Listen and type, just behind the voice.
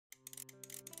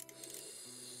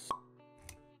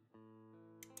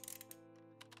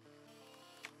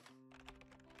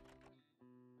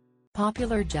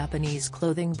Popular Japanese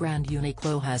clothing brand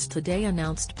Uniqlo has today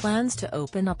announced plans to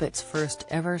open up its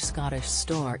first-ever Scottish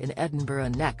store in Edinburgh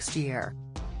next year.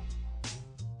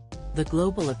 The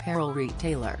global apparel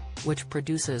retailer, which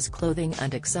produces clothing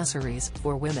and accessories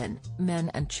for women, men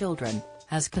and children,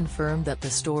 has confirmed that the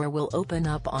store will open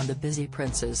up on the busy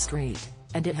Princes Street,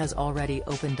 and it has already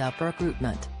opened up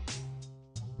recruitment.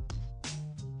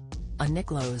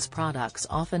 Uniqlo's products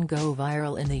often go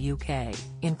viral in the UK,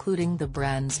 including the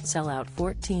brand's sellout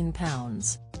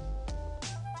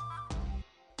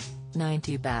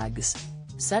 £14.90 bags.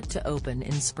 Set to open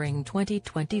in spring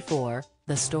 2024,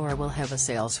 the store will have a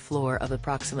sales floor of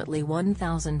approximately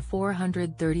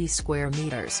 1,430 square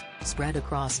meters, spread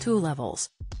across 2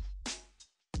 levels.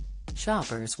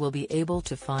 Shoppers will be able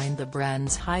to find the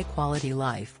brand's high-quality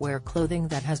lifewear clothing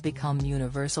that has become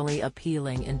universally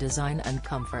appealing in design and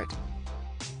comfort.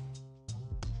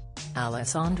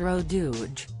 Alessandro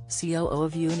Duge, COO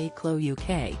of Uniqlo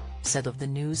UK, said of the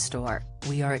new store,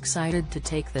 "We are excited to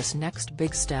take this next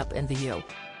big step in the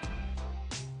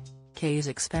UK's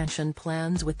expansion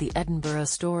plans with the Edinburgh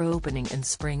store opening in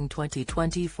spring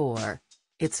 2024.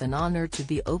 It's an honour to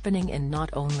be opening in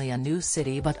not only a new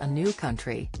city but a new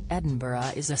country.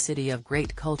 Edinburgh is a city of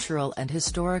great cultural and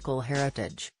historical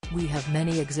heritage. We have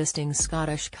many existing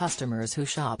Scottish customers who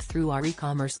shop through our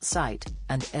e-commerce site,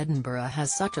 and Edinburgh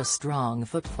has such a strong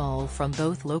footfall from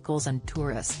both locals and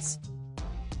tourists.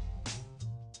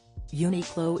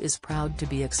 Uniqlo is proud to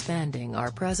be expanding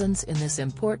our presence in this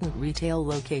important retail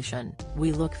location.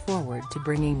 We look forward to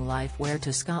bringing lifewear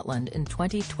to Scotland in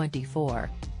 2024.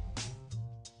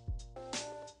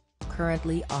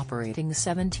 Currently operating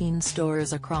 17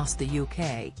 stores across the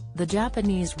UK, the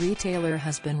Japanese retailer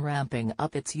has been ramping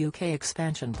up its UK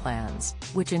expansion plans,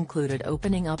 which included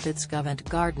opening up its Covent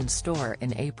Garden store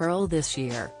in April this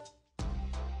year.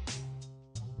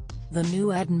 The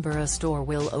new Edinburgh store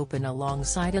will open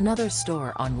alongside another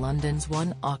store on London's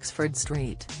 1 Oxford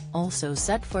Street, also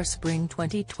set for spring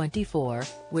 2024,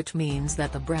 which means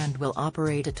that the brand will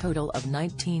operate a total of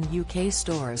 19 UK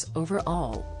stores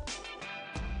overall.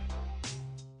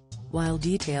 While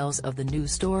details of the new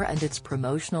store and its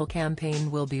promotional campaign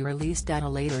will be released at a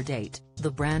later date, the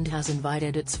brand has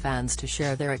invited its fans to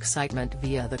share their excitement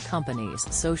via the company's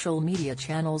social media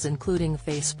channels including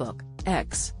Facebook,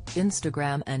 X,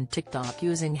 Instagram and TikTok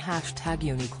using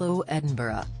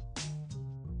 #UniqloEdinburgh.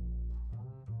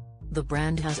 The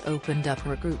brand has opened up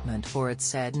recruitment for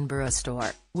its Edinburgh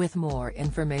store, with more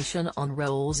information on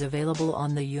roles available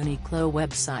on the Uniqlo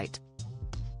website.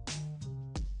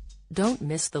 Don't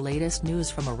miss the latest news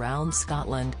from around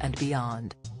Scotland and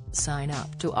beyond. Sign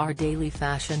up to our daily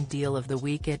fashion deal of the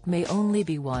week. It may only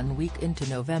be 1 week into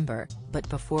November, but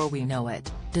before we know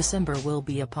it, December will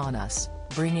be upon us,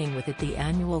 bringing with it the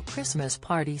annual Christmas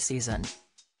party season.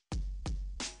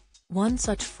 One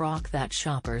such frock that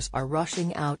shoppers are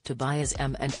rushing out to buy is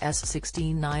M&S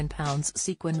 £69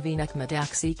 sequin v-neck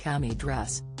Maxi cami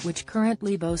dress, which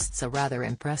currently boasts a rather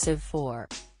impressive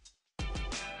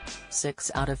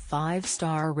 4.6 out of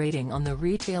 5-star rating on the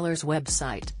retailer's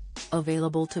website.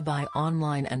 Available to buy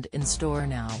online and in-store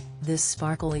now, this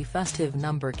sparkly festive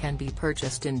number can be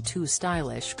purchased in 2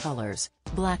 stylish colors,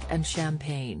 black and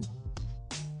champagne.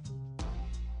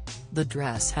 The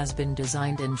dress has been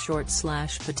designed in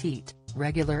short/petite,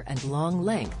 regular and long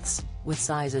lengths, with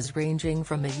sizes ranging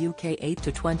from a UK 8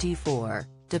 to 24,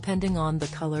 depending on the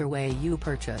colorway you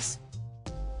purchase.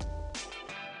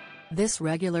 This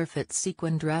regular fit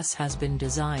sequin dress has been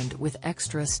designed with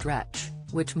extra stretch,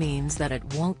 which means that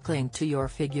it won't cling to your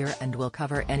figure and will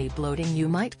cover any bloating you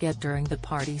might get during the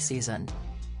party season.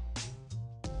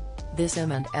 This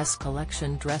M&S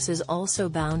collection dress is also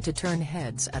bound to turn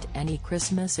heads at any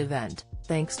Christmas event,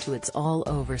 thanks to its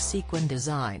all-over sequin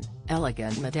design,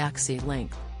 elegant Maxi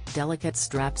length, delicate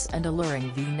straps and alluring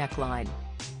V-neckline.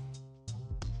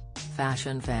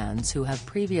 Fashion fans who have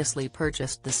previously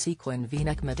purchased the sequin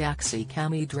v-neck Maxi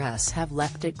cami dress have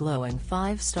left it glowing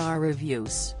 5-star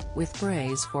reviews, with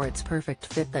praise for its perfect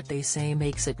fit that they say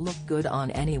makes it look good on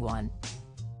anyone.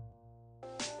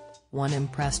 One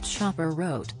impressed shopper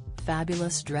wrote,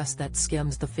 "Fabulous dress that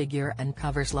skims the figure and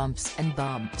covers lumps and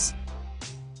bumps.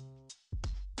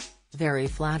 Very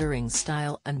flattering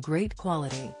style and great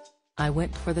quality. I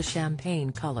went for the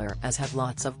champagne color as have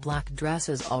lots of black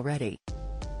dresses already.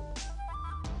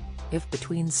 If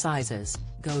between sizes,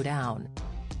 go down."